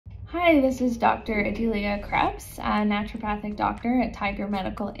Hi, this is Dr. Adelia Krebs, a naturopathic doctor at Tiger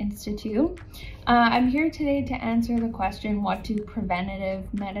Medical Institute. I'm here today to answer the question, what do preventative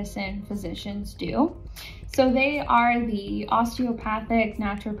medicine physicians do? So they are the osteopathic,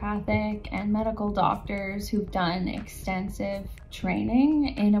 naturopathic, and medical doctors who've done extensive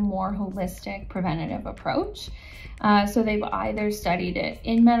training in a more holistic preventative approach. So they've either studied it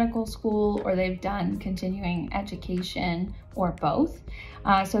in medical school or they've done continuing education or both.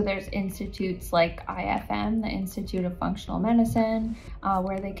 So there's institutes like IFM, the Institute of Functional Medicine,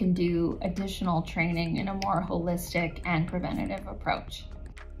 where they can do additional training in a more holistic and preventative approach.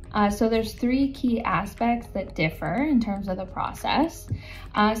 So there's three key aspects that differ in terms of the process.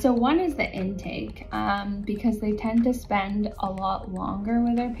 So one is the intake, because they tend to spend a lot longer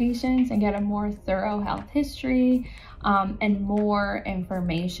with their patients and get a more thorough health history and more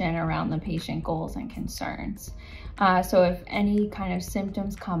information around the patient goals and concerns. So if any kind of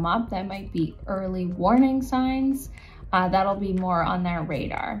symptoms come up that might be early warning signs, that'll be more on their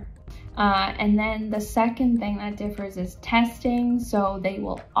radar. And then the second thing that differs is testing. So they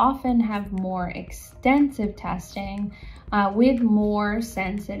will often have more extensive testing with more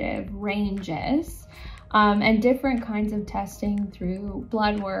sensitive ranges and different kinds of testing through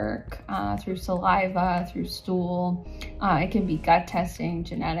blood work, through saliva, through stool. It can be gut testing,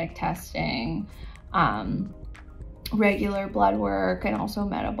 genetic testing, regular blood work, and also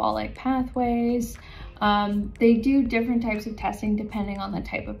metabolic pathways. They do different types of testing depending on the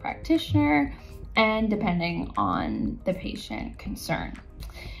type of practitioner and depending on the patient concern.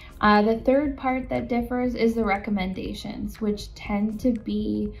 The third part that differs is the recommendations, which tend to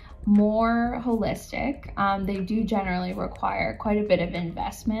be more holistic. They do generally require quite a bit of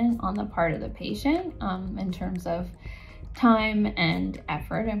investment on the part of the patient in terms of time and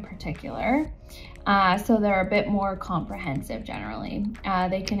effort in particular. So they're a bit more comprehensive generally.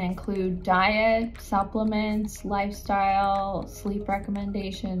 They can include diet, supplements, lifestyle, sleep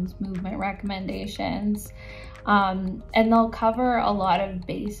recommendations, movement recommendations, and they'll cover a lot of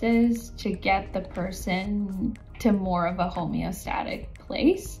bases to get the person to more of a homeostatic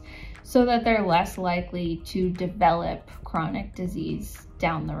place so that they're less likely to develop chronic disease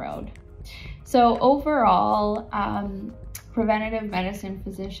down the road. So overall, preventative medicine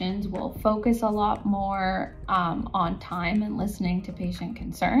physicians will focus a lot more on time and listening to patient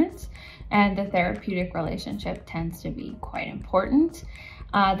concerns, and the therapeutic relationship tends to be quite important.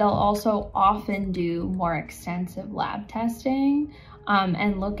 They'll also often do more extensive lab testing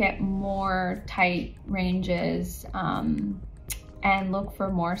and look at more tight ranges and look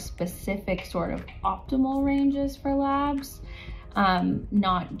for more specific sort of optimal ranges for labs,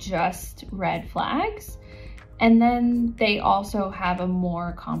 not just red flags. And then they also have a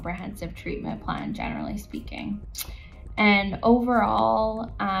more comprehensive treatment plan, generally speaking. And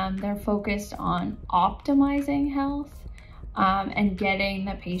overall, they're focused on optimizing health and getting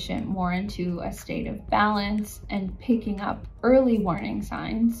the patient more into a state of balance and picking up early warning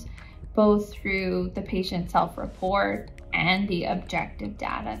signs, both through the patient self-report and the objective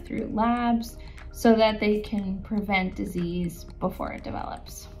data through labs, so that they can prevent disease before it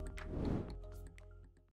develops.